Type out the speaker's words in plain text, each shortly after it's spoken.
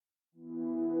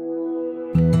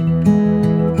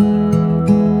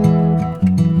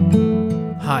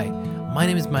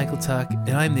name is Michael Tuck,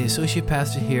 and I'm the Associate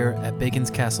Pastor here at Bacon's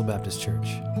Castle Baptist Church.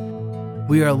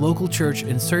 We are a local church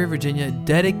in Surrey, Virginia,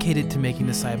 dedicated to making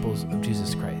disciples of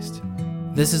Jesus Christ.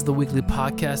 This is the weekly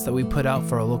podcast that we put out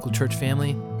for our local church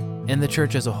family and the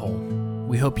church as a whole.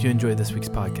 We hope you enjoy this week's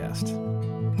podcast.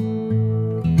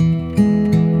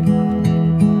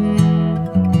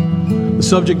 The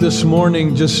subject this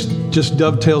morning just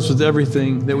dovetails with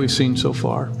everything that we've seen so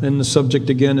far. And the subject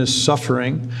again is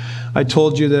suffering. I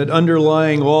told you that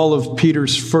underlying all of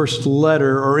Peter's first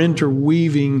letter, or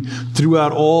interweaving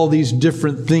throughout all these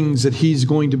different things that he's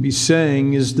going to be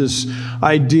saying, is this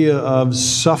idea of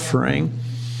suffering.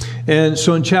 And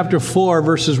so in chapter 4,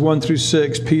 verses 1 through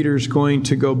 6, Peter's going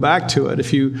to go back to it.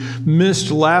 If you missed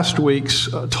last week's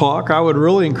talk, I would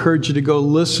really encourage you to go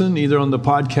listen either on the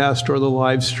podcast or the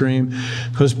live stream,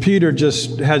 because Peter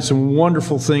just had some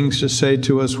wonderful things to say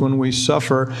to us when we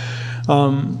suffer.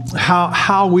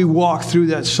 How we walk through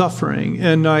that suffering.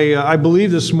 And I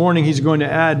believe this morning he's going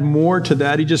to add more to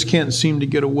that. He just can't seem to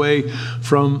get away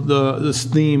from this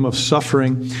theme of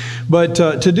suffering. But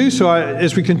to do so,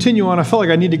 as we continue on, I felt like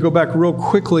I need to go back real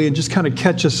quickly and just kind of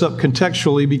catch us up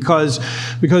contextually,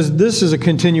 because this is a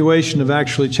continuation of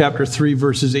actually chapter 3,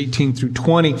 verses 18 through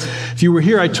 20. If you were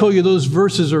here, I told you those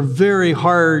verses are very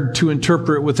hard to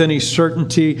interpret with any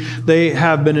certainty. They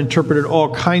have been interpreted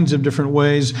all kinds of different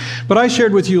ways. But I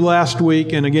shared with you last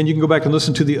week, and again, you can go back and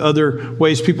listen to the other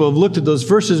ways people have looked at those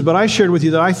verses, but I shared with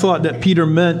you that I thought that Peter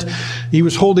meant he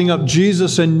was holding up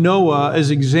Jesus and Noah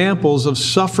as examples of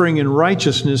suffering and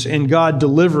righteousness and God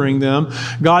delivering them,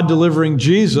 God delivering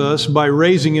Jesus by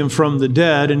raising him from the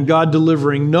dead, and God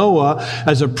delivering Noah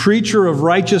as a preacher of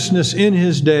righteousness in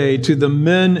his day to the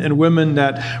men and women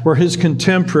that were his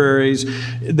contemporaries.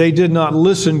 They did not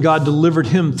listen. God delivered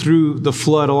him through the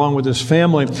flood along with his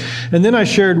family. And then I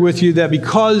shared with you that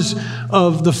because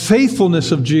of the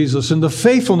faithfulness of Jesus and the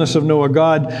faithfulness of Noah,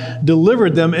 God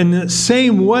delivered them. In the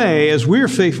same way as we're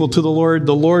faithful to the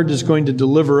Lord is going to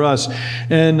deliver us.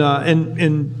 And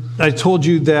I told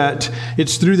you that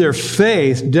it's through their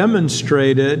faith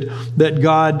demonstrated that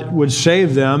God would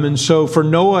save them. And so for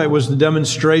Noah, it was the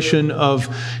demonstration of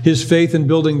his faith in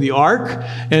building the ark.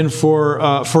 And for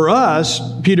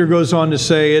us, Peter goes on to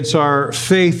say it's our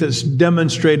faith that's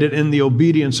demonstrated in the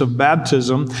obedience of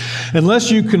baptism. Unless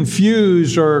you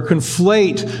confuse or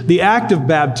conflate the act of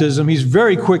baptism, he's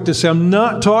very quick to say, I'm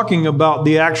not talking about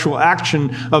the actual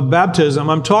action of baptism.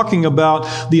 I'm talking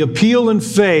about the appeal and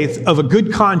faith of a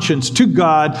good conscience to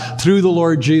God through the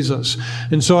Lord Jesus.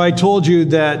 And so I told you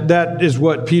that is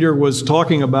what Peter was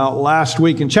talking about last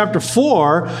week. In chapter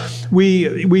 4,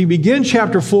 we begin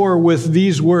chapter 4 with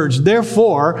these words,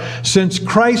 "Therefore, since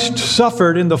Christ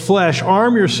suffered in the flesh,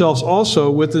 arm yourselves also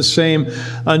with the same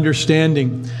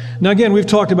understanding." Now again, we've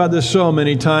talked about this so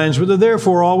many times, but the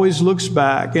therefore always looks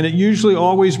back, and it usually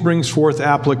always brings forth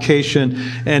application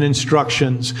and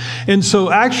instructions. And so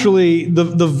actually,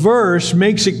 the verse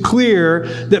makes it clear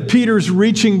that Peter's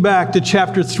reaching back to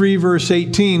chapter 3, verse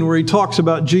 18, where he talks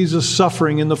about Jesus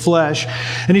suffering in the flesh.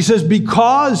 And he says,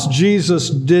 because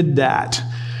Jesus did that,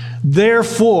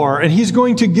 therefore, and he's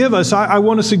going to give us, I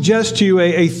want to suggest to you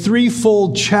a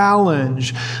threefold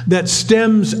challenge that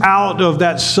stems out of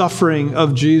that suffering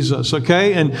of Jesus,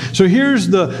 okay? And so here's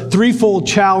the threefold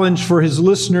challenge for his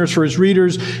listeners, for his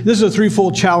readers. This is a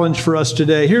threefold challenge for us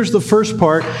today. Here's the first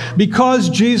part. Because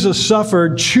Jesus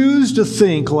suffered, choose to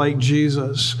think like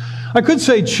Jesus. I could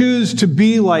say choose to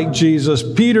be like Jesus.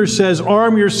 Peter says,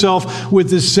 arm yourself with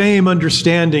the same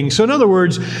understanding. So in other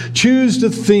words, choose to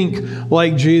think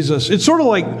like Jesus. It's sort of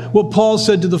like what Paul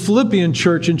said to the Philippian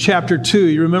church in chapter 2.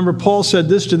 You remember Paul said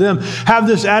this to them, have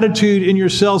this attitude in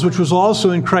yourselves, which was also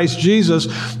in Christ Jesus,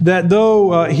 that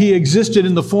though he existed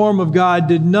in the form of God,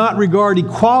 did not regard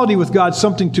equality with God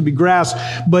something to be grasped,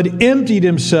 but emptied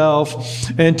himself,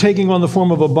 and taking on the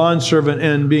form of a bondservant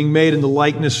and being made in the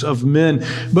likeness of men.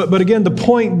 But again, the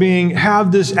point being,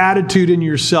 have this attitude in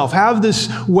yourself. Have this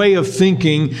way of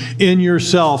thinking in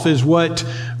yourself is what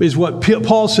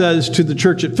Paul says to the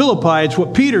church at Philippi. It's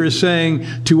what Peter is saying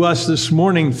to us this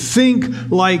morning. Think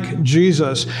like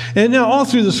Jesus. And now all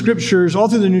through the scriptures, all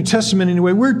through the New Testament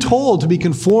anyway, we're told to be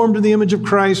conformed to the image of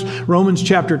Christ. Romans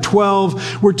chapter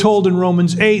 12. We're told in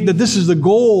Romans 8 that this is the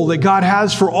goal that God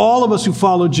has for all of us who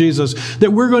follow Jesus,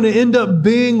 that we're going to end up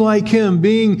being like him,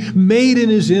 being made in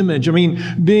his image. I mean,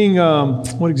 being,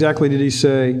 what exactly did he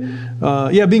say?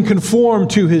 Being conformed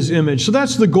to his image. So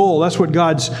that's the goal. That's what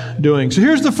God's doing. So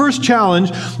here's the first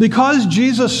challenge. Because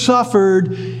Jesus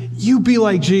suffered, You be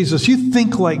like Jesus. You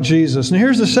think like Jesus. Now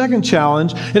here's the second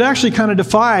challenge. It actually kind of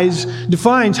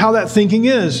defines how that thinking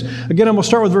is. Again, I'm going to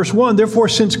start with verse 1. Therefore,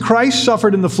 since Christ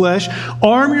suffered in the flesh,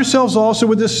 arm yourselves also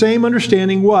with the same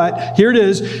understanding. What? Here it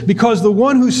is. Because the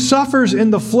one who suffers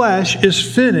in the flesh is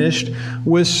finished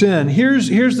with sin.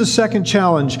 Here's the second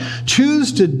challenge.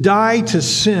 Choose to die to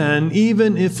sin,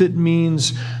 even if it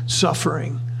means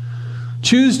suffering.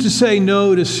 Choose to say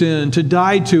no to sin, to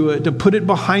die to it, to put it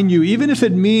behind you, even if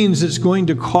it means it's going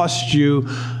to cost you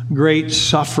great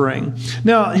suffering.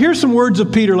 Now, here's some words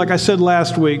of Peter, like I said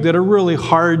last week, that are really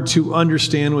hard to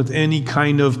understand with any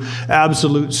kind of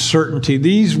absolute certainty.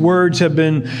 These words have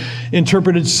been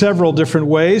interpreted several different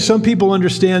ways. Some people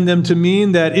understand them to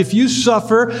mean that if you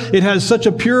suffer, it has such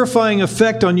a purifying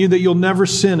effect on you that you'll never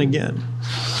sin again.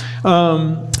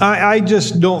 I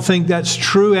just don't think that's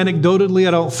true. Anecdotally,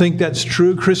 I don't think that's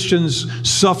true. Christians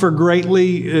suffer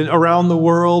greatly around the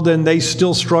world and they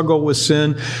still struggle with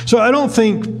sin. So I don't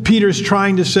think Peter's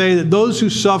trying to say that those who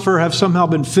suffer have somehow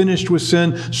been finished with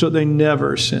sin so they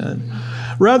never sin.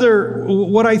 Rather,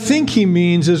 what I think he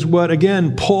means is what,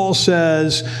 again, Paul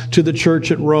says to the church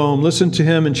at Rome. Listen to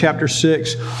him in chapter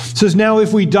 6. It says, now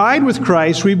if we died with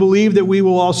Christ, we believe that we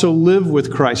will also live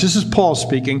with Christ. This is Paul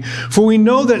speaking. For we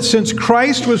know that since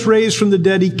Christ was raised from the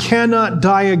dead, he cannot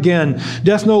die again.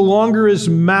 Death no longer has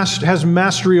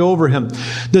mastery over him.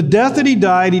 The death that he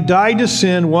died to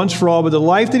sin once for all, but the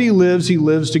life that he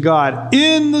lives to God.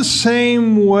 In the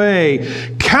same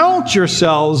way, count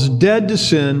yourselves dead to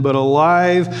sin, but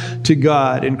alive to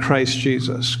God in Christ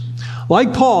Jesus.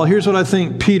 Like Paul, here's what I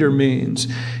think Peter means.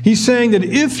 He's saying that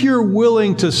if you're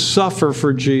willing to suffer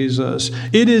for Jesus,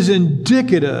 it is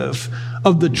indicative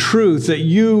of the truth that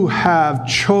you have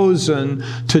chosen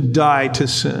to die to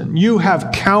sin. You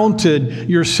have counted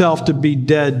yourself to be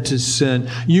dead to sin.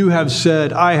 You have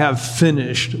said, I have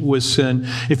finished with sin.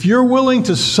 If you're willing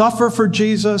to suffer for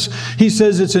Jesus, he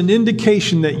says it's an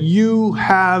indication that you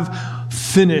have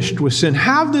finished with sin.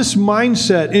 Have this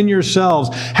mindset in yourselves.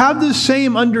 Have the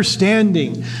same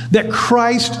understanding that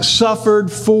Christ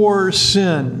suffered for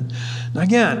sin. Now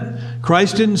again,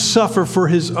 Christ didn't suffer for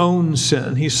his own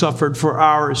sin. He suffered for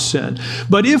our sin.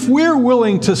 But if we're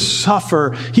willing to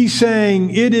suffer, he's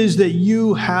saying it is that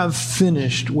you have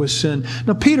finished with sin.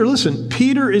 Now, Peter, listen,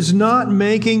 Peter is not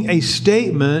making a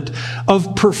statement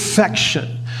of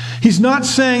perfection. He's not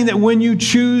saying that when you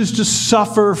choose to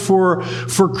suffer for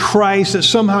Christ, that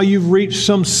somehow you've reached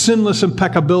some sinless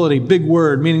impeccability. Big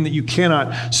word, meaning that you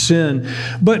cannot sin.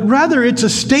 But rather, it's a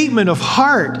statement of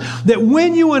heart that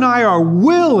when you and I are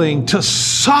willing to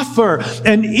suffer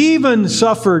and even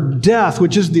suffer death,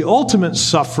 which is the ultimate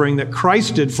suffering that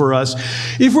Christ did for us,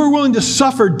 if we're willing to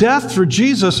suffer death for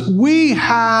Jesus, we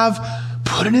have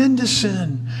put an end to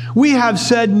sin. We have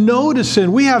said no to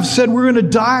sin. We have said we're going to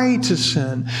die to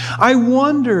sin. I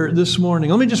wonder this morning,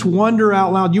 let me just wonder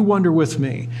out loud. You wonder with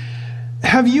me.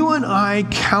 Have you and I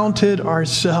counted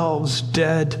ourselves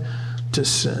dead to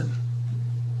sin?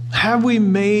 Have we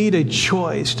made a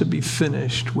choice to be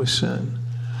finished with sin?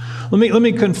 Let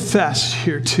me confess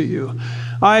here to you.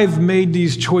 I've made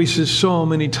these choices so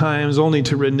many times only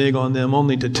to renege on them,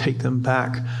 only to take them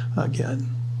back again.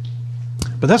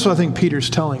 But that's what I think Peter's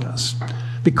telling us.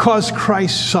 Because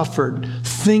Christ suffered,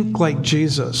 think like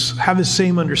Jesus. Have the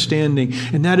same understanding.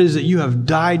 And that is that you have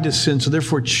died to sin, so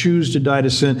therefore choose to die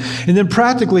to sin. And then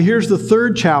practically, here's the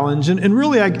third challenge. And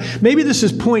really, maybe this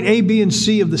is point A, B, and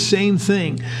C of the same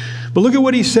thing. But look at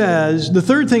what he says. The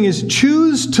third thing is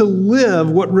choose to live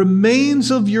what remains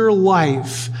of your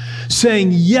life, saying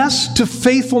yes to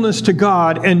faithfulness to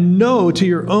God and no to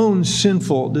your own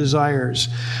sinful desires.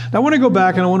 Now, I want to go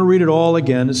back and I want to read it all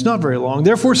again. It's not very long.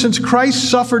 Therefore, since Christ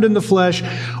suffered in the flesh,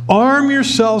 arm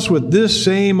yourselves with this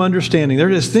same understanding. There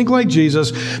it is. Think like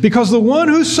Jesus, because the one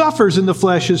who suffers in the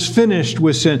flesh is finished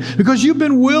with sin. Because you've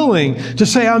been willing to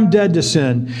say, I'm dead to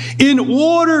sin, in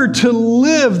order to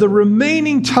live the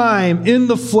remaining time in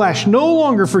the flesh, no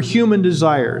longer for human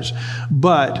desires,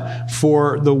 but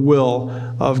for the will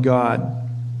of God.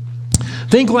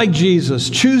 Think like Jesus.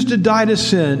 Choose to die to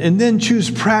sin, and then choose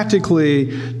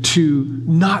practically to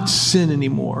not sin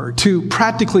anymore. To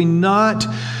practically not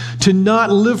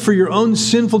live for your own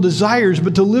sinful desires,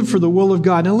 but to live for the will of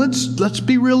God. Now let's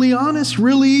be really honest.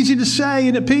 Really easy to say,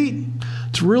 isn't it, Pete?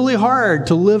 It's really hard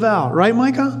to live out, right,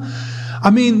 Micah? I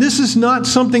mean, this is not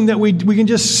something that we can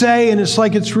just say and it's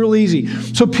like it's real easy.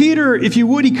 So Peter, if you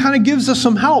would, he kind of gives us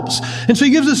some helps. And so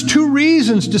he gives us two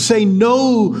reasons to say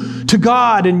no to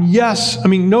God and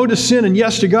no to sin and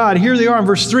yes to God. Here they are in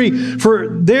verse 3. For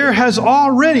there has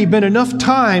already been enough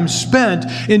time spent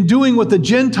in doing what the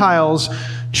Gentiles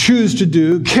choose to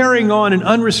do, carrying on an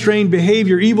unrestrained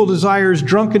behavior, evil desires,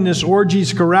 drunkenness,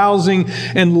 orgies, carousing,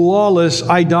 and lawless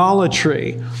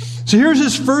idolatry. So here's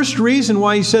his first reason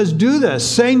why he says, do this.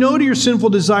 Say no to your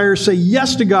sinful desires. Say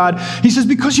yes to God. He says,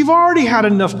 because you've already had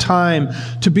enough time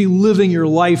to be living your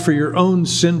life for your own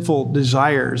sinful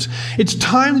desires. It's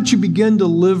time that you begin to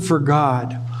live for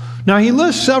God. Now, he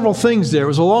lists several things there. It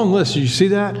was a long list. Did you see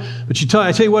that? But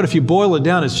I tell you what, if you boil it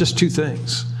down, it's just two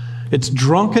things. It's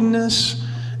drunkenness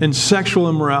and sexual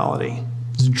immorality.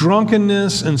 It's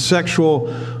drunkenness and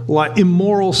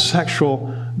immoral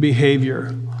sexual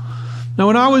behavior. Now,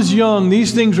 when I was young,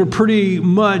 these things were pretty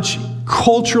much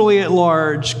culturally at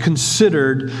large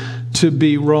considered to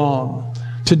be wrong.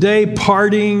 Today,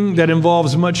 partying that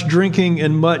involves much drinking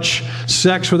and much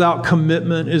sex without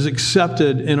commitment is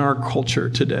accepted in our culture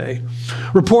today.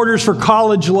 Reporters for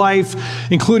college life,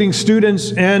 including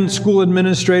students and school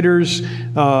administrators,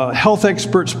 health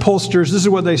experts, pollsters, this is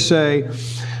what they say.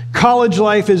 College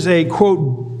life is a,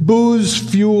 quote,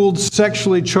 booze-fueled,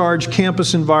 sexually charged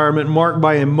campus environment marked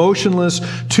by emotionless,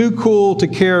 too cool to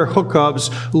care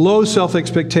hookups, low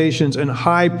self-expectations, and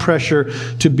high pressure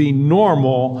to be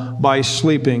normal by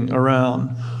sleeping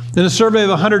around. In a survey of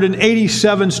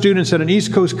 187 students at an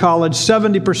East Coast college,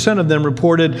 70% of them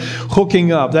reported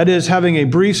hooking up. That is, having a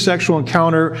brief sexual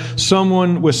encounter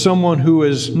with someone who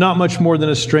is not much more than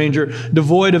a stranger,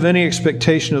 devoid of any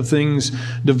expectation of things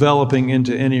developing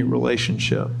into any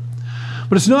relationship.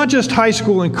 But it's not just high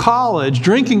school and college.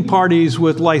 Drinking parties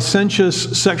with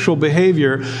licentious sexual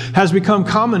behavior has become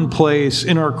commonplace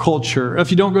in our culture.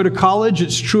 If you don't go to college,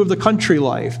 it's true of the country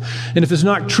life. And if it's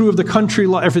not true of the country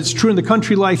life, if it's true in the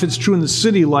country life, it's true in the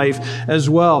city life as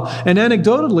well. And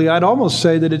anecdotally, I'd almost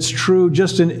say that it's true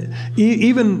just in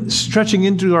even stretching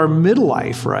into our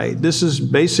midlife, right? This is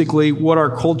basically what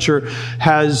our culture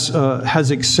has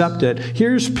accepted.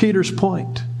 Here's Peter's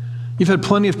point. You've had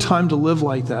plenty of time to live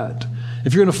like that.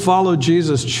 If you're going to follow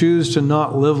Jesus, choose to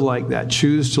not live like that.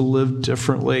 Choose to live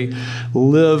differently.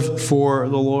 Live for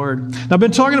the Lord. Now, I've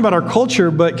been talking about our culture,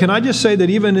 but can I just say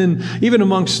that even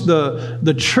amongst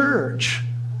the church,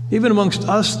 even amongst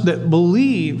us that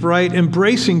believe, right,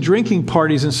 embracing drinking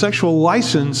parties and sexual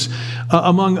license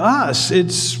among us,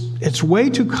 it's way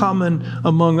too common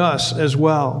among us as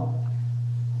well.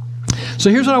 So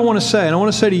here's what I want to say, and I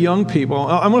want to say to young people,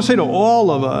 I want to say to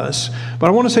all of us, but I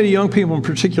want to say to young people in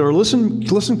particular,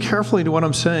 listen carefully to what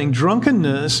I'm saying.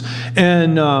 Drunkenness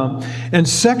and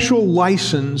sexual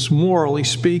license, morally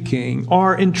speaking,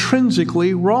 are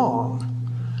intrinsically wrong.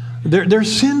 They're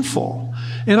sinful.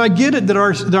 And I get it that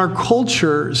our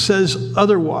culture says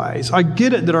otherwise. I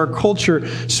get it that our culture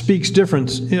speaks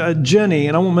different. Jenny,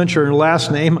 and I won't mention her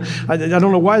last name. I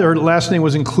don't know why her last name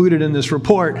was included in this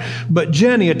report. But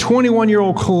Jenny, a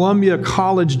 21-year-old Columbia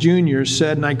College junior,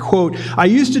 said, and I quote, "I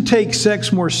used to take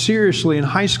sex more seriously in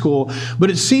high school, but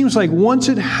it seems like once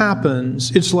it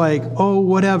happens, it's like, oh,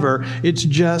 whatever, it's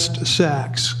just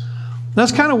sex."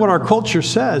 That's kind of what our culture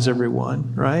says,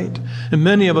 everyone, right? And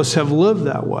many of us have lived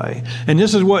that way. And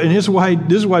this is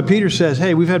why Peter says,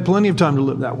 hey, we've had plenty of time to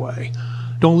live that way.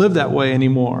 Don't live that way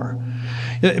anymore.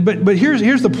 But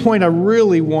here's the point I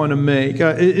really want to make.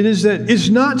 It is that it's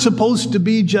not supposed to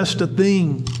be just a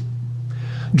thing.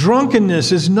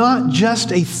 Drunkenness is not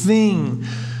just a thing.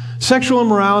 Sexual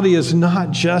immorality is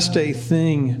not just a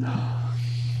thing.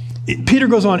 Peter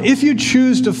goes on, if you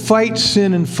choose to fight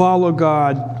sin and follow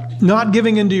God, not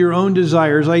giving into your own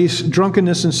desires, i.e.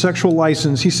 drunkenness and sexual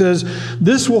license, he says,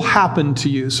 this will happen to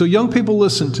you. So young people,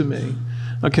 listen to me,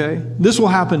 okay? This will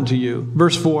happen to you.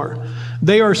 Verse 4,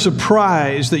 they are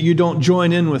surprised that you don't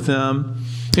join in with them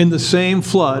in the same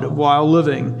flood while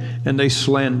living, and they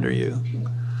slander you.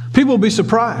 People will be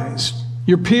surprised.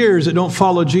 Your peers that don't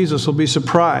follow Jesus will be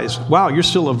surprised. Wow, you're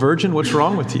still a virgin? What's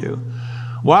wrong with you?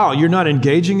 Wow, you're not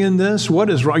engaging in this? What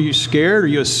is wrong? Are you scared? Are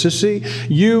you a sissy?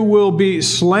 You will be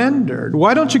slandered.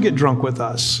 Why don't you get drunk with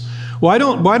us? Why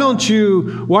aren't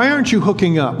you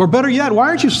hooking up? Or better yet, why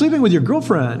aren't you sleeping with your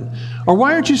girlfriend? Or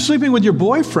why aren't you sleeping with your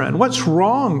boyfriend? What's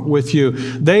wrong with you?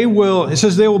 It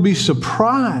says they will be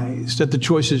surprised at the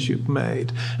choices you've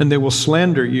made, and they will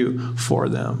slander you for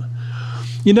them.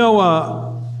 You know,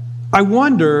 I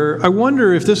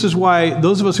wonder if this is why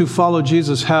those of us who follow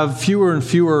Jesus have fewer and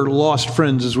fewer lost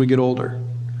friends as we get older.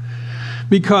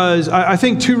 Because I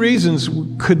think two reasons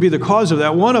could be the cause of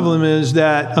that. One of them is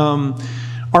that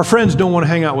our friends don't want to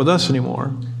hang out with us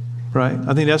anymore, right?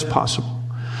 I think that's possible.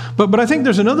 But I think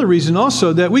there's another reason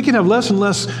also, that we can have less and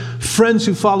less friends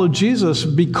who follow Jesus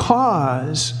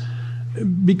because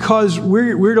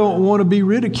we don't want to be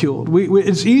ridiculed.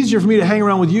 It's easier for me to hang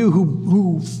around with you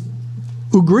who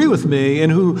agree with me and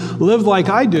who live like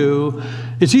I do,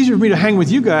 It's easier for me to hang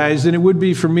with you guys than it would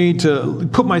be for me to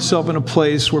put myself in a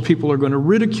place where people are going to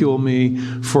ridicule me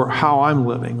for how I'm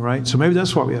living, right? So maybe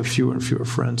that's why we have fewer and fewer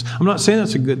friends. I'm not saying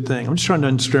that's a good thing. I'm just trying to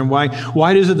understand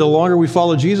why is it the longer we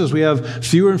follow Jesus, we have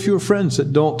fewer and fewer friends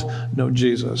that don't know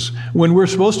Jesus. When we're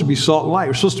supposed to be salt and light.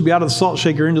 We're supposed to be out of the salt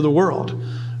shaker into the world,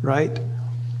 right?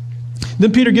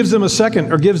 Then Peter gives us a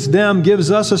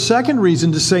second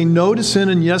reason to say no to sin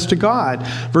and yes to God.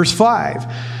 Verse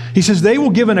 5. He says, they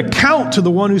will give an account to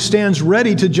the one who stands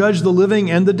ready to judge the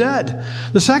living and the dead.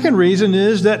 The second reason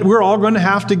is that we're all going to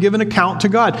have to give an account to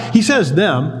God. He says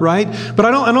them, right? But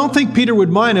I don't think Peter would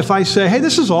mind if I say, hey,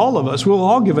 this is all of us. We'll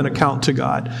all give an account to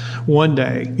God one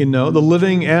day, the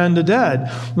living and the dead.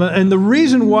 And the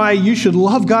reason why you should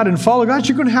love God and follow God is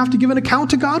you're going to have to give an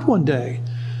account to God one day.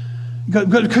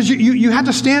 Because you had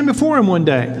to stand before him one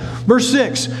day. Verse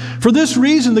 6, for this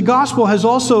reason the gospel was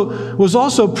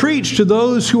also preached to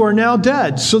those who are now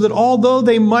dead, so that although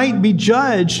they might be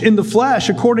judged in the flesh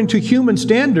according to human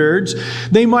standards,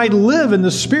 they might live in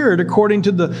the spirit according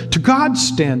to God's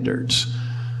standards.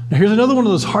 Now, here's another one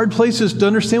of those hard places to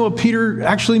understand what Peter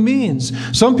actually means.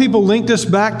 Some people link this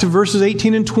back to verses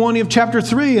 18 and 20 of chapter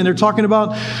 3, and they're talking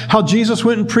about how Jesus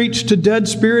went and preached to dead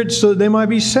spirits so that they might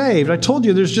be saved. I told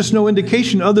you there's just no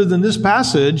indication other than this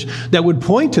passage that would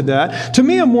point to that. To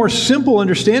me, a more simple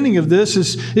understanding of this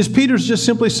is Peter's just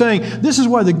simply saying, this is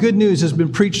why the good news has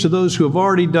been preached to those who have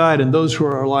already died and those who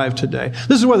are alive today.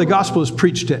 This is why the gospel is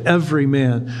preached to every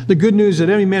man. The good news that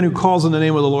any man who calls on the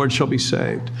name of the Lord shall be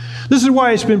saved. This is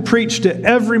why it's been preached to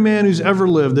every man who's ever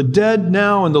lived, the dead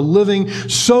now and the living,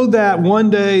 so that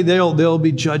one day they'll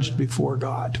be judged before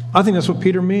God. I think that's what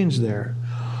Peter means there.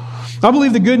 I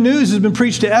believe the good news has been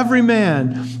preached to every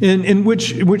man, in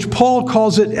which Paul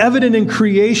calls it evident in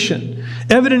creation.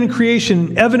 Evident in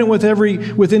creation, evident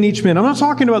within each man. I'm not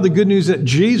talking about the good news that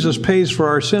Jesus pays for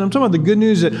our sin. I'm talking about the good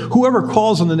news that whoever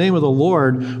calls on the name of the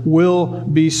Lord will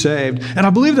be saved. And I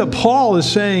believe that Paul is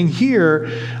saying here,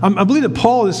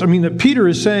 that Peter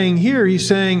is saying here, he's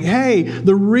saying, hey,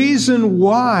 the reason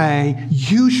why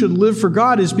you should live for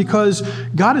God is because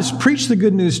God has preached the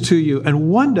good news to you,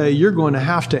 and one day you're going to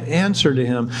have to answer to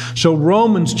him. So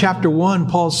Romans chapter 1,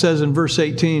 Paul says in verse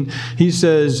 18, he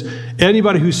says,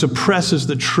 anybody who suppresses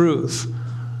the truth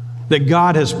that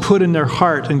God has put in their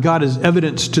heart and God has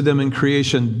evidenced to them in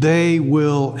creation, they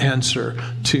will answer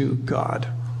to God.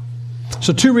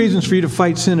 So 2 reasons for you to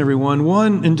fight sin, everyone.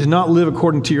 One, and to not live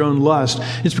according to your own lust.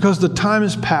 It's because the time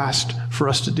has passed for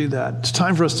us to do that. It's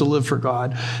time for us to live for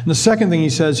God. And the second thing he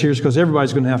says here is because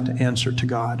everybody's going to have to answer to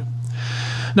God.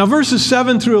 Now, verses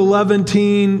 7 through 11,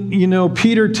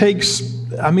 Peter's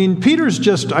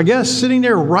just, I guess, sitting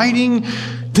there writing,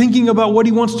 thinking about what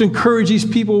he wants to encourage these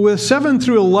people with. 7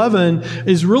 through 11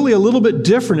 is really a little bit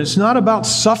different. It's not about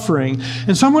suffering.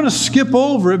 And so I'm going to skip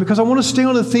over it because I want to stay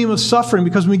on the theme of suffering,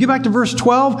 because when we get back to verse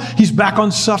 12, he's back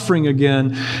on suffering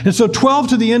again. And so 12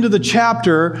 to the end of the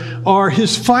chapter are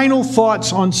his final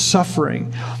thoughts on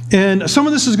suffering. And some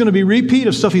of this is going to be repeat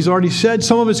of stuff he's already said.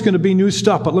 Some of it's going to be new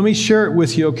stuff, but let me share it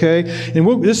with you, okay?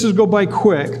 And this will go by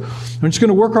quick. We're just going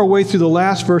to work our way through the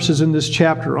last verses in this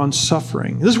chapter on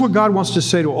suffering. This is what God wants to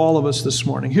say to all of us this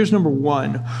morning. Here's number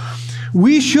 1.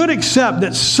 We should accept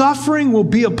that suffering will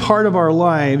be a part of our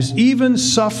lives, even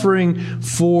suffering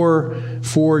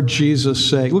for Jesus'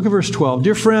 sake. Look at verse 12.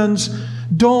 Dear friends,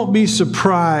 don't be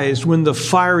surprised when the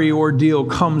fiery ordeal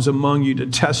comes among you to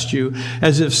test you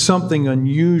as if something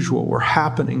unusual were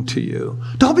happening to you.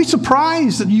 Don't be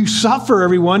surprised that you suffer,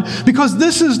 everyone, because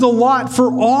this is the lot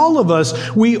for all of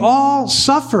us. We all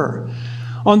suffer.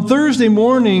 On Thursday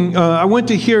morning, I went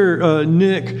to hear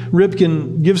Nick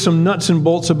Ripken give some nuts and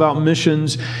bolts about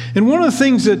missions. And one of the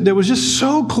things that was just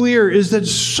so clear is that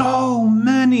so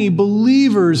many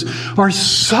believers are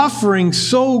suffering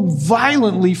so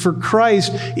violently for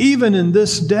Christ, even in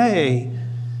this day.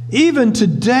 Even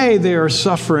today they are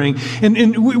suffering.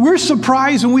 And we're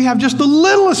surprised when we have just the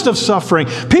littlest of suffering.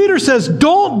 Peter says,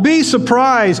 don't be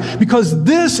surprised, because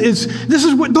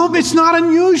it's not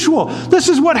unusual. This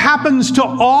is what happens to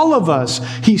all of us,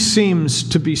 he seems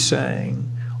to be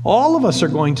saying. All of us are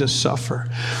going to suffer.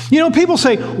 People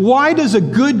say, why does a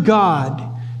good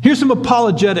God, here's some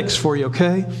apologetics for you,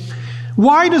 okay?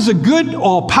 Why does a good,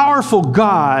 all-powerful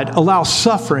God allow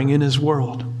suffering in his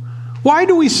world? Why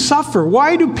do we suffer?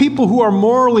 Why do people who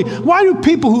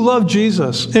love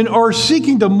Jesus and are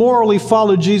seeking to morally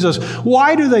follow Jesus,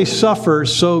 why do they suffer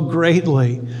so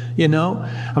greatly?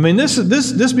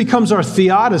 This becomes our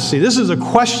theodicy. This is a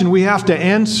question we have to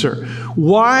answer.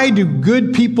 Why do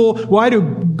good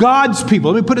God's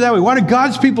people, let me put it that way, why do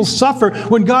God's people suffer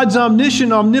when God's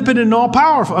omniscient, omnipotent, and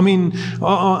all-powerful?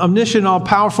 Omniscient and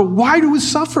all-powerful. Why do we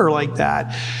suffer like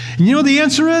that? And you know what the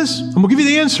answer is? I'm going to give you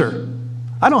the answer.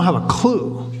 I don't have a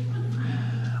clue.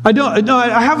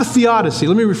 I have a theodicy.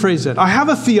 Let me rephrase that. I have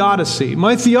a theodicy.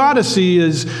 My theodicy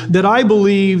is that I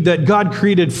believe that God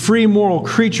created free moral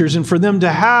creatures, and for them to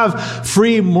have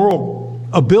free moral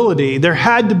ability, there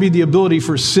had to be the ability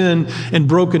for sin and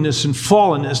brokenness and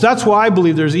fallenness. That's why I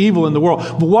believe there's evil in the world.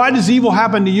 But why does evil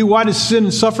happen to you? Why does sin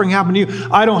and suffering happen to you?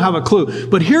 I don't have a clue.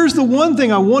 But here's the one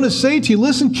thing I want to say to you.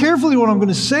 Listen carefully to what I'm going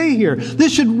to say here.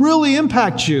 This should really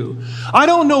impact you. I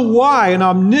don't know why an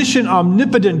omniscient,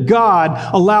 omnipotent God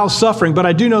allows suffering, but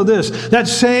I do know this. That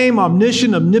same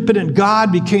omniscient, omnipotent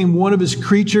God became one of his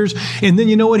creatures, and then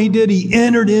you know what he did? He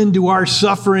entered into our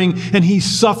suffering, and he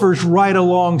suffers right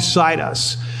alongside us.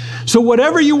 So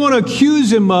whatever you want to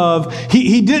accuse him of,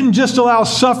 he didn't just allow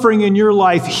suffering in your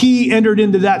life. He entered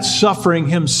into that suffering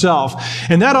himself.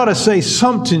 And that ought to say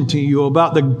something to you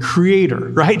about the Creator,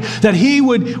 right? That he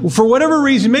would, for whatever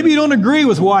reason, maybe you don't agree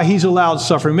with why he's allowed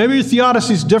suffering. Maybe your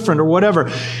theodicy is different or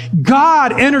whatever.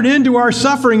 God entered into our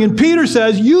suffering, and Peter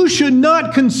says, you should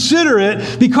not consider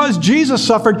it because Jesus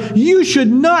suffered. You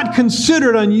should not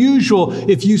consider it unusual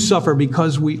if you suffer,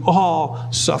 because we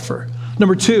all suffer.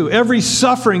 Number two, every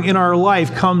suffering in our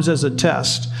life comes as a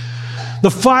test. The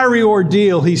fiery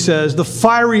ordeal, he says, the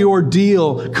fiery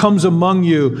ordeal comes among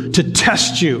you to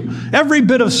test you. Every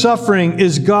bit of suffering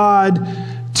is God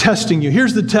testing you.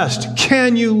 Here's the test.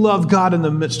 Can you love God in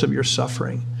the midst of your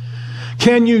suffering?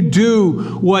 Can you do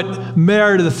what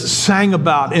Meredith sang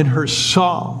about in her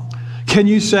song? Can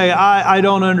you say, I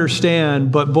don't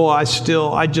understand, but boy,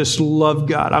 I just love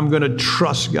God. I'm going to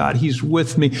trust God. He's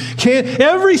with me.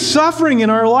 Every suffering in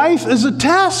our life is a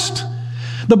test.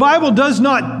 The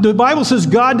Bible says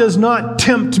God does not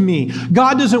tempt me.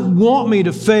 God doesn't want me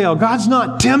to fail. God's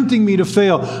not tempting me to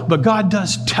fail, but God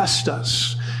does test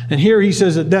us. And here he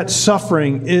says that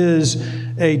suffering is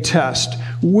a test.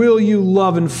 Will you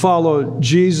love and follow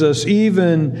Jesus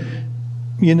even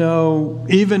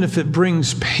if it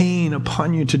brings pain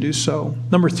upon you to do so?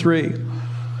 Number three,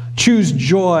 choose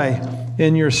joy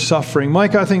in your suffering.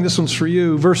 Mike, I think this one's for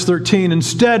you. Verse 13,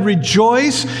 instead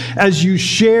rejoice as you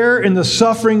share in the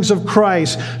sufferings of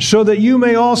Christ, so that you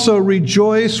may also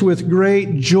rejoice with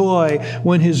great joy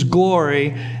when his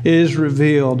glory is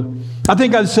revealed. I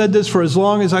think I've said this for as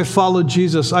long as I followed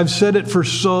Jesus. I've said it for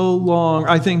so long.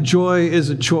 I think joy is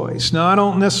a choice. Now, I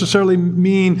don't necessarily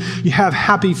mean you have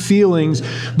happy feelings,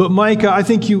 but Micah, I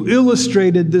think you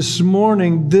illustrated this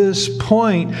morning this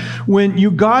point when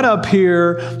you got up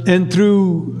here and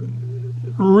through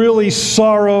really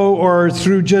sorrow or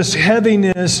through just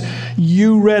heaviness,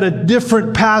 you read a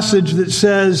different passage that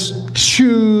says,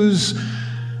 choose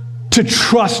to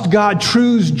trust God,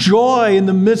 choose joy in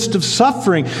the midst of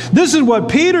suffering. This is what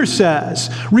Peter says.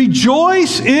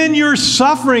 Rejoice in your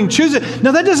suffering. Choose it.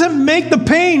 Now that doesn't make the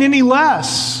pain any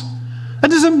less. That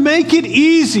doesn't make it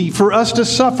easy for us to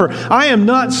suffer. I am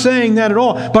not saying that at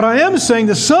all. But I am saying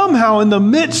that somehow in the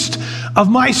midst of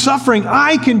my suffering,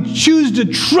 I can choose to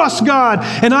trust God,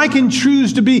 and I can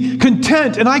choose to be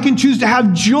content, and I can choose to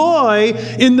have joy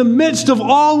in the midst of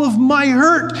all of my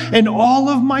hurt and all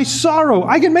of my sorrow.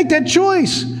 I can make that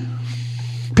choice.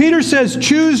 Peter says,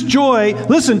 choose joy,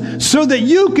 listen, so that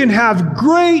you can have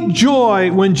great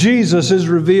joy when Jesus is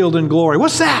revealed in glory.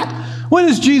 What's that? When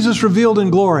is Jesus revealed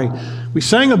in glory? We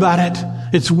sang about it.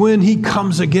 It's when he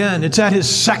comes again. It's at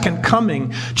his second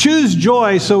coming. Choose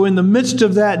joy so in the midst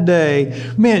of that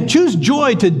day, choose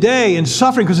joy today in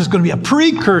suffering, because it's going to be a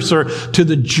precursor to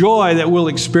the joy that we'll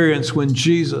experience when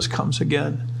Jesus comes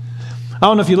again. I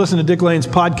don't know if you listen to Dick Lane's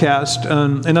podcast,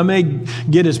 and I may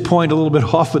get his point a little bit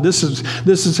off, but this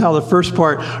is how the first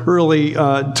part really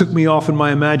took me off in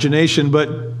my imagination. But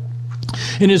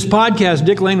in his podcast,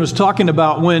 Dick Lane was talking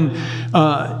about when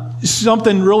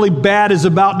something really bad is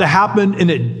about to happen and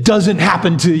it doesn't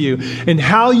happen to you, and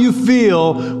how you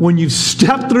feel when you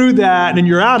step through that and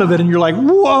you're out of it and you're like,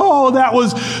 whoa, that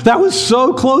was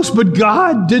so close, but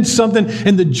God did something,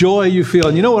 and the joy you feel.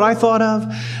 And you know what I thought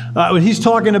of? When he's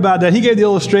talking about that, he gave the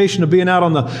illustration of being out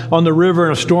on the river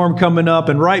and a storm coming up,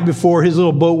 and right before his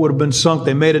little boat would have been sunk,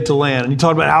 they made it to land. And he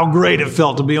talked about how great it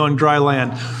felt to be on dry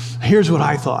land. Here's what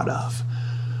I thought of.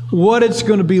 What it's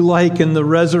going to be like in the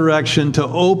resurrection to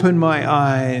open my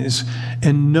eyes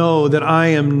and know that I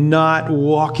am not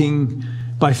walking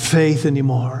by faith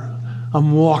anymore.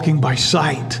 I'm walking by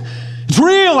sight. It's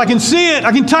real. I can see it.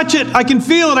 I can touch it. I can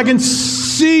feel it. I can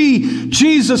see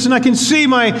Jesus, and I can see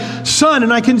my son,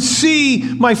 and I can see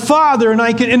my Father, and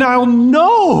I'll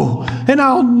know and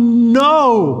I'll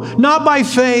know, not by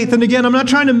faith. And again, I'm not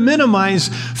trying to minimize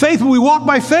faith, but we walk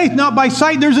by faith, not by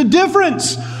sight. There's a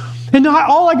difference. And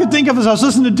all I could think of as I was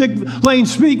listening to Dick Lane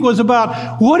speak was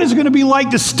about what is it going to be like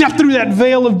to step through that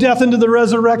veil of death into the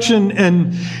resurrection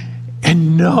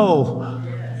and know.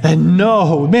 And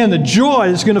know, man, the joy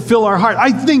is going to fill our heart.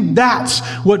 I think that's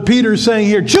what Peter's saying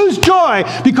here. Choose joy,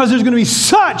 because there's going to be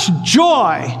such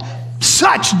joy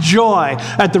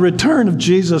at the return of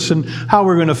Jesus and how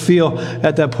we're going to feel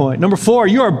at that point. Number 4,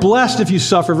 you are blessed if you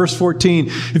suffer. Verse 14.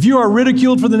 If you are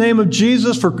ridiculed for the name of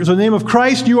Jesus, for the name of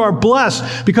Christ, you are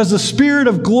blessed because the Spirit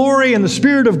of glory and the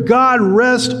Spirit of God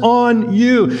rest on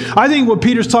you. I think what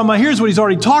Peter's talking about here is what he's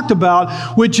already talked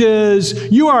about, which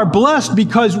is you are blessed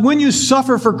because when you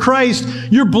suffer for Christ,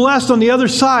 you're blessed on the other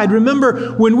side.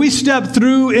 Remember, when we step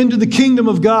through into the kingdom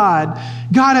of God,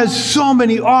 God has so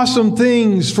many awesome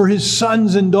things for His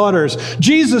sons and daughters.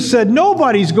 Jesus said,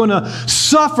 nobody's going to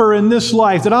suffer in this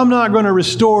life that I'm not going to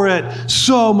restore it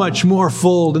so much more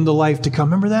fold in the life to come.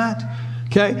 Remember that?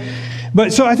 Okay?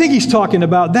 But so I think he's talking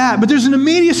about that. But there's an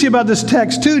immediacy about this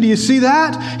text too. Do you see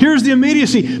that? Here's the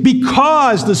immediacy.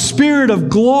 Because the Spirit of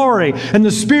glory and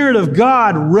the Spirit of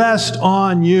God rest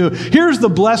on you. Here's the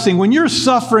blessing. When you're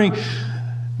suffering,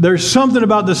 there's something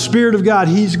about the Spirit of God.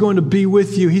 He's going to be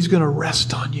with you. He's going to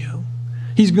rest on you.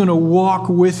 He's going to walk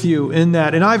with you in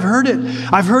that. And I've heard it.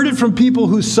 I've heard it from people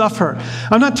who suffer.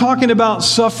 I'm not talking about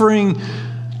suffering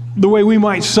the way we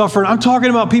might suffer. I'm talking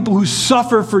about people who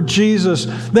suffer for Jesus.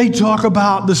 They talk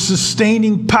about the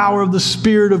sustaining power of the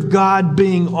Spirit of God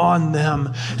being on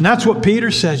them. And that's what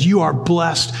Peter says. You are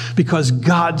blessed because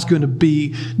God's going to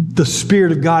be, the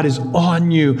Spirit of God is on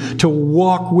you to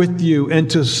walk with you and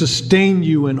to sustain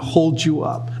you and hold you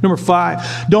up. Number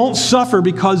 5, don't suffer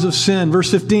because of sin.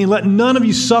 Verse 15, let none of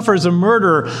you suffer as a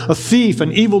murderer, a thief,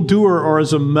 an evildoer, or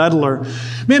as a meddler.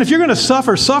 Man, if you're going to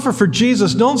suffer, suffer for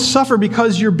Jesus. Don't suffer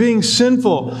because you're being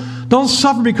sinful. Don't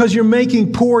suffer because you're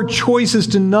making poor choices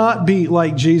to not be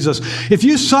like Jesus. If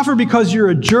you suffer because you're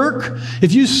a jerk,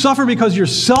 if you suffer because you're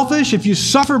selfish, if you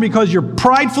suffer because you're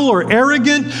prideful or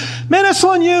arrogant, man, that's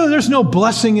on you. There's no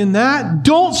blessing in that.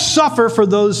 Don't suffer for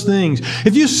those things.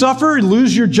 If you suffer and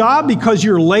lose your job because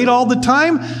you're late all the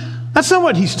time, that's not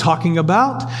what he's talking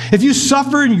about. If you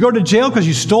suffer and you go to jail because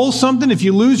you stole something, if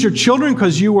you lose your children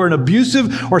because you were an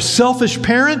abusive or selfish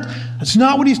parent, that's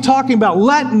not what he's talking about.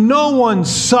 Let no one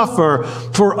suffer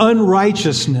for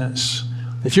unrighteousness.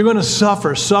 If you're going to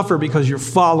suffer, suffer because you're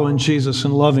following Jesus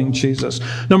and loving Jesus.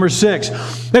 Number 6,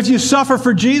 if you suffer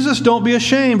for Jesus, don't be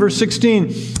ashamed. Verse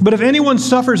 16, but if anyone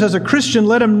suffers as a Christian,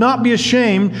 let him not be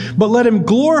ashamed, but let him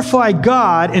glorify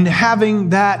God in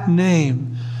having that name.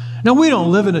 Now, we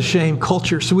don't live in a shame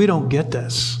culture, so we don't get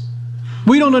this.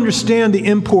 We don't understand the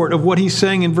import of what he's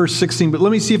saying in verse 16, but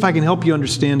let me see if I can help you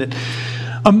understand it.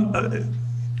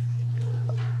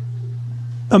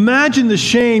 Imagine the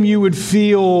shame you would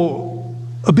feel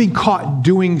of being caught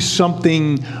doing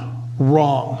something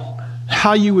wrong.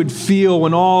 How you would feel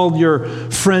when all your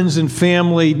friends and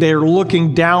family, they're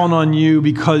looking down on you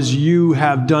because you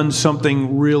have done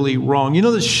something really wrong. You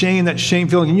know that shame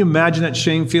feeling? Can you imagine that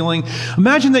shame feeling?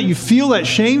 Imagine that you feel that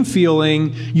shame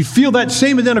feeling, you feel that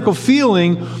same identical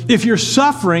feeling if you're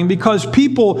suffering because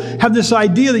people have this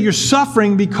idea that you're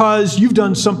suffering because you've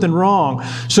done something wrong.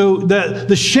 So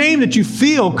the shame that you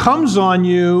feel comes on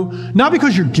you, not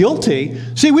because you're guilty.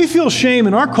 See, we feel shame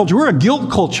in our culture. We're a guilt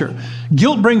culture.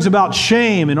 Guilt brings about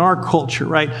shame in our culture,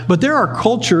 right? But there are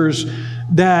cultures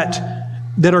that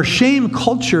are shame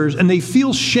cultures, and they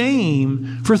feel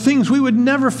shame for things we would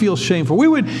never feel shame for.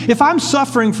 If I'm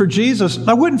suffering for Jesus,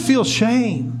 I wouldn't feel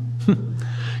shame.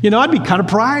 I'd be kind of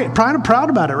proud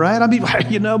about it, right? I'd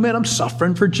be, man, I'm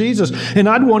suffering for Jesus. And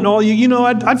I'd want all you,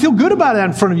 I'd feel good about that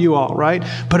in front of you all, right?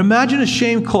 But imagine a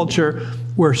shame culture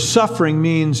where suffering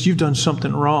means you've done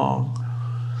something wrong.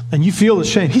 And you feel the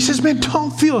shame. He says, man,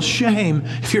 don't feel shame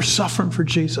if you're suffering for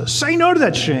Jesus. Say no to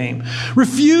that shame.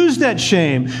 Refuse that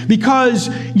shame because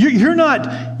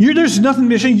there's nothing to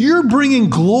be ashamed. You're bringing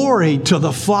glory to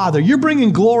the Father. You're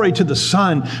bringing glory to the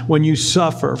Son when you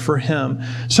suffer for Him.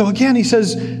 So again, he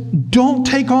says, don't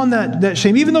take on that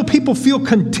shame. Even though people feel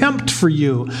contempt for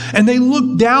you and they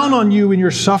look down on you in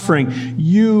your suffering,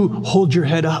 you hold your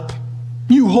head up.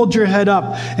 You hold your head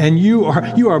up and you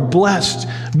are blessed.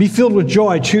 Be filled with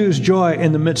joy. Choose joy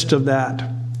in the midst of that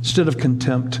instead of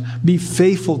contempt. Be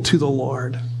faithful to the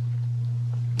Lord.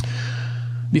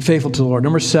 Be faithful to the Lord.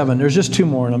 Number 7, there's just 2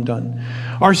 more and I'm done.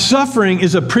 Our suffering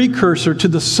is a precursor to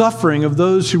the suffering of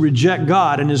those who reject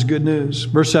God and His good news.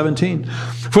 Verse 17.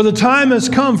 For the time has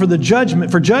come for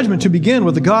judgment to begin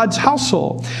with God's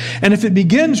household. And if it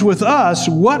begins with us,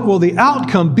 what will the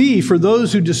outcome be for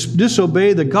those who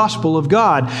disobey the gospel of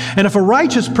God? And if a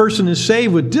righteous person is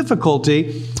saved with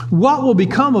difficulty, what will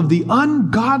become of the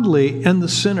ungodly and the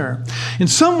sinner? In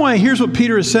some way, here's what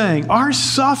Peter is saying. Our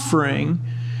suffering,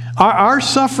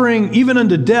 even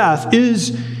unto death,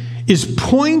 is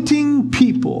pointing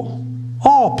people,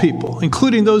 all people,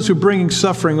 including those who are bringing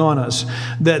suffering on us,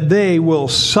 that they will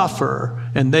suffer,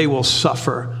 and they will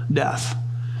suffer death.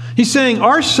 He's saying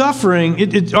our suffering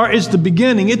is the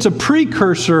beginning. It's a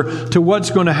precursor to what's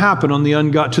going to happen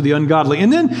to the ungodly.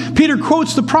 And then Peter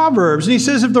quotes the Proverbs, and he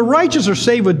says, if the righteous are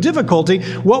saved with difficulty,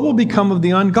 what will become of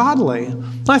the ungodly?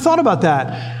 And I thought about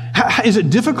that. Is it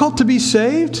difficult to be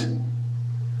saved?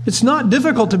 It's not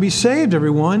difficult to be saved,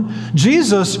 everyone.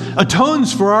 Jesus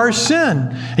atones for our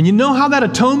sin. And you know how that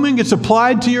atonement gets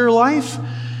applied to your life?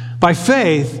 By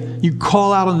faith, you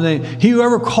call out on the name.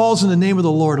 Whoever calls in the name of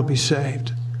the Lord will be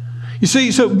saved. You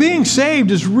see, so being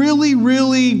saved is really,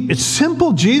 it's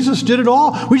simple. Jesus did it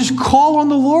all. We just call on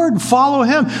the Lord and follow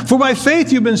Him. For by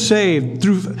faith you've been saved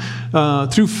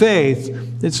through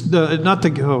faith. It's how did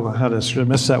I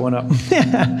mess that one up?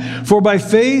 For by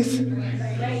faith.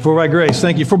 For by grace,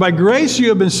 thank you. For by grace you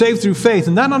have been saved through faith,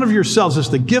 and not of yourselves. It's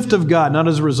the gift of God, not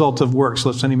as a result of works,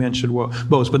 lest any man should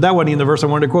boast. But that wasn't even the verse I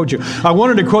wanted to quote you. I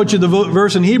wanted to quote you the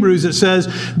verse in Hebrews that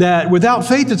says that without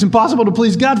faith it's impossible to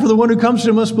please God, for the one who comes to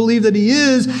Him must believe that He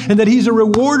is, and that He's a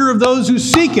rewarder of those who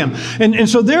seek Him. And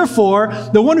so therefore,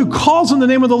 the one who calls on the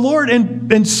name of the Lord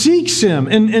and seeks Him,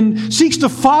 and seeks to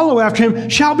follow after Him,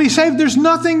 shall be saved. There's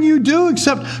nothing you do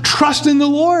except trust in the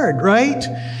Lord, right?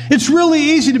 It's really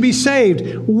easy to be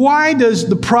saved. Why does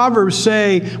the Proverbs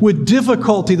say, with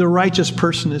difficulty the righteous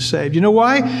person is saved? You know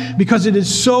why? Because it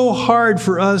is so hard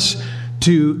for us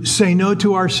to say no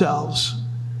to ourselves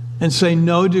and say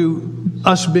no to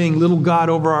us being little God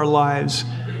over our lives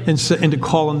and to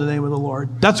call on the name of the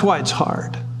Lord. That's why it's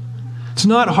hard. It's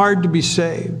not hard to be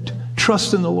saved.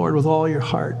 Trust in the Lord with all your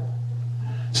heart.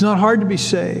 It's not hard to be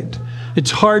saved.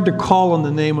 It's hard to call on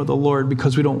the name of the Lord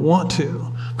because we don't want to.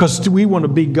 Because we want to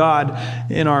be God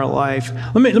in our life.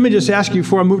 Let me just ask you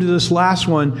before I move to this last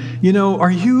one. You know,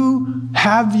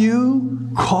 have you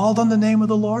called on the name of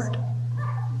the Lord?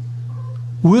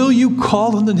 Will you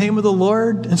call on the name of the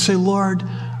Lord and say, Lord,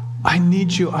 I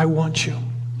need you, I want you?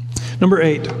 Number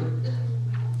 8.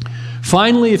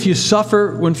 Finally, if you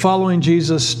suffer when following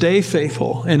Jesus, stay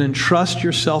faithful and entrust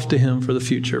yourself to Him for the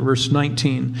future. Verse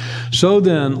 19. So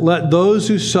then, let those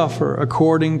who suffer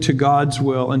according to God's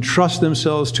will entrust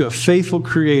themselves to a faithful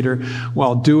Creator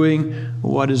while doing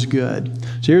what is good.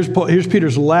 So here's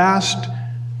Peter's last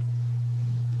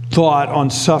thought on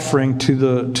suffering to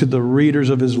the readers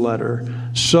of his letter.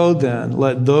 So then,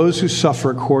 let those who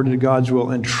suffer according to God's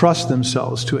will entrust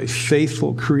themselves to a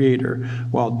faithful Creator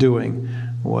while doing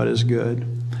what is good.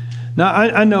 Now,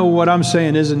 I know what I'm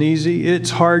saying isn't easy.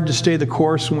 It's hard to stay the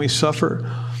course when we suffer.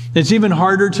 It's even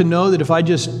harder to know that if I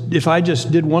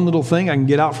just did one little thing, I can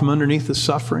get out from underneath the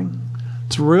suffering.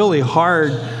 It's really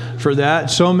hard for that.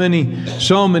 So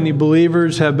many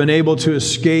believers have been able to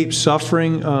escape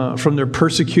suffering from their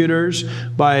persecutors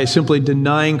by simply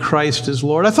denying Christ as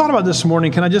Lord. I thought about this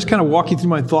morning. Can I just kind of walk you through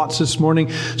my thoughts this morning?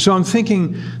 So I'm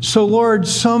thinking, so Lord,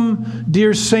 some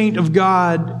dear saint of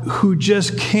God who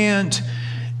just can't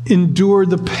endure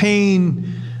the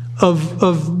pain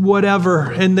of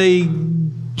whatever, and they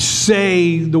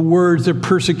say the words their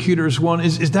persecutors want.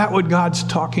 Is that what God's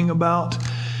talking about?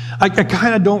 I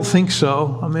kind of don't think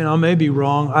so. I mean, I may be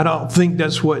wrong. I don't think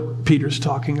that's what Peter's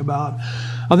talking about.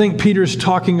 I think Peter's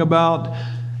talking about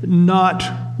not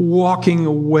walking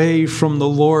away from the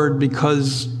Lord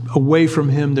because away from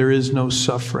Him there is no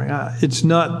suffering. I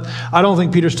don't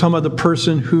think Peter's talking about the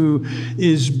person who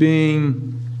is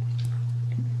being,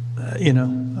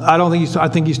 I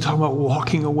think he's talking about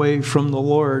walking away from the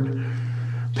Lord.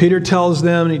 Peter tells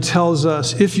them, and he tells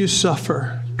us, if you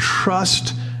suffer,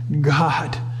 trust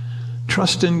God.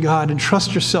 Trust in God and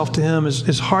trust yourself to Him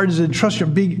as hard as it.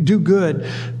 Do good.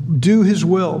 Do His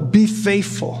will. Be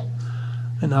faithful.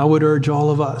 And I would urge all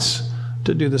of us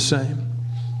to do the same.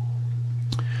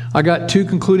 I got 2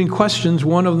 concluding questions.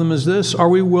 One of them is this: are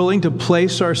we willing to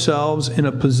place ourselves in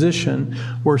a position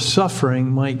where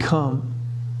suffering might come?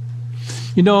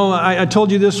 You know, I told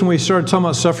you this when we started talking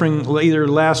about suffering either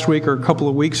last week or a couple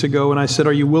of weeks ago, and I said,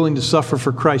 are you willing to suffer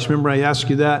for Christ? Remember I asked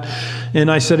you that?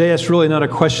 And I said, hey, it's really not a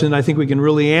question I think we can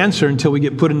really answer until we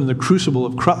get put into the crucible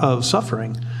of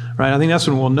suffering, right? I think that's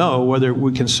when we'll know whether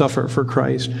we can suffer for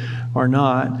Christ or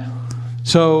not.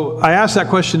 So I asked that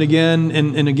question again,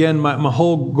 and again, my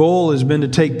whole goal has been to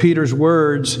take Peter's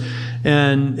words,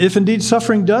 and if indeed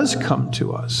suffering does come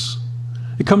to us,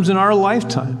 it comes in our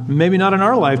lifetime. Maybe not in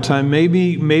our lifetime.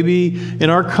 Maybe in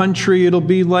our country it'll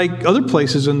be like other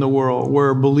places in the world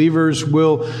where believers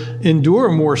will endure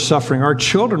more suffering. Our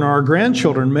children or our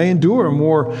grandchildren may endure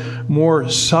more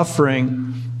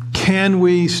suffering. Can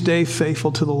we stay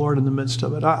faithful to the Lord in the midst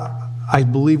of it? I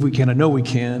believe we can. I know we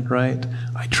can, right?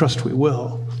 I trust we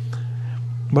will.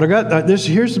 But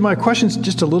here's my question's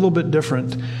just a little bit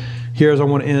different here as I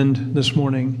want to end this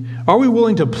morning. Are we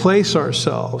willing to place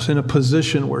ourselves in a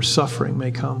position where suffering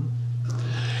may come?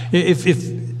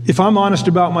 If I'm honest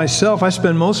about myself, I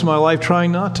spend most of my life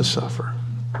trying not to suffer.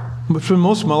 I spend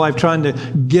most of my life trying to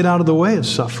get out of the way of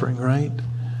suffering, right?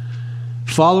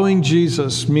 Following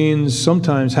Jesus means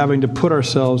sometimes having to put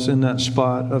ourselves in that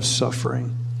spot of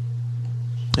suffering.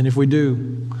 And if we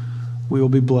do, we will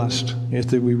be blessed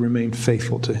if we remain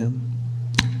faithful to Him.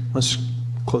 Let's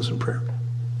close in prayer.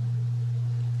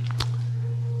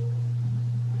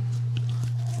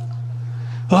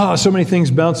 So many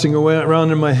things bouncing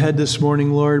around in my head this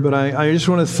morning, Lord, but I just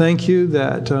want to thank you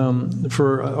that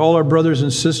for all our brothers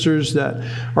and sisters that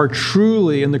are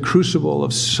truly in the crucible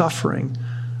of suffering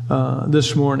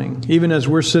this morning. Even as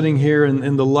we're sitting here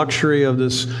in the luxury of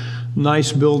this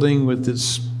nice building with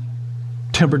its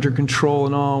temperature control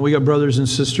and all, we got brothers and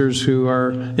sisters who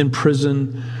are in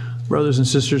prison, brothers and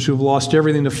sisters who have lost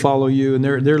everything to follow you, and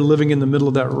they're living in the middle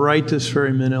of that right this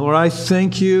very minute. Lord, I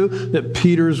thank you that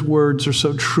Peter's words are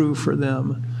so true for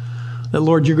them. That,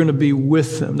 Lord, you're going to be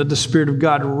with them, that the Spirit of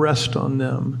God rest on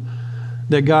them.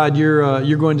 That, God,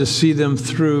 you're going to see them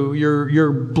through.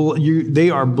 They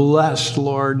are blessed,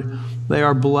 Lord. They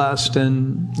are blessed,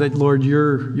 and that, Lord,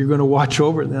 you're going to watch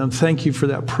over them. Thank you for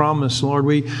that promise, Lord.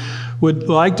 We would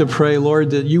like to pray, Lord,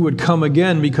 that you would come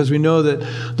again, because we know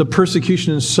that the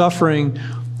persecution and suffering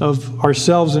of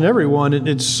ourselves and everyone,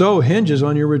 it so hinges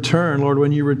on your return. Lord,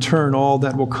 when you return, all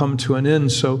that will come to an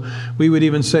end. So we would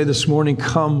even say this morning,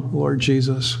 come, Lord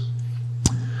Jesus.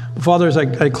 Father, as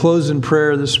I close in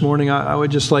prayer this morning, I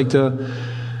would just like to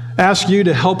ask you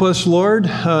to help us, Lord,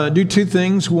 do two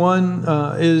things. One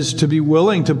is to be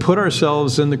willing to put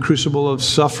ourselves in the crucible of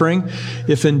suffering,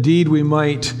 if indeed we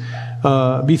might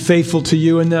be faithful to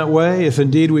you in that way, if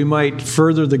indeed we might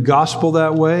further the gospel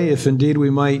that way, if indeed we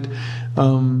might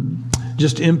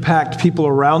just impact people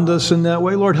around us in that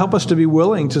way. Lord, help us to be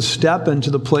willing to step into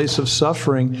the place of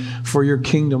suffering for your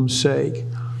kingdom's sake.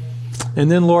 And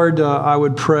then, Lord, I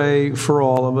would pray for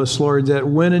all of us, Lord, that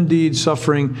when indeed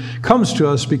suffering comes to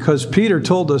us, because Peter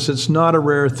told us it's not a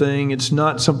rare thing, it's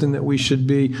not something that we should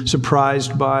be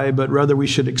surprised by, but rather we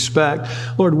should expect.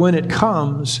 Lord, when it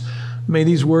comes, may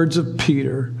these words of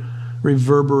Peter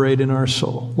reverberate in our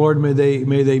soul. Lord, may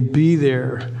they be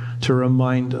there to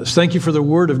remind us. Thank you for the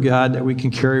Word of God that we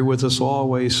can carry with us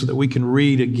always, so that we can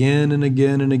read again and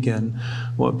again and again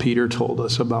what Peter told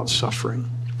us about suffering.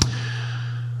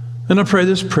 And I pray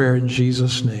this prayer in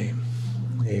Jesus' name.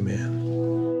 Amen.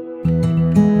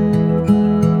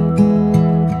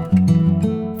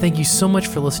 Thank you so much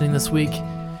for listening this week.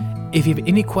 If you have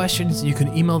any questions, you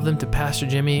can email them to Pastor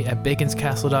Jimmy at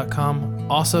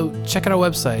baconscastle.com. Also, check out our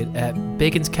website at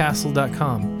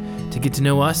baconscastle.com to get to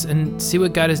know us and see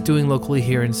what God is doing locally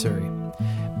here in Surrey.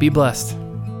 Be blessed.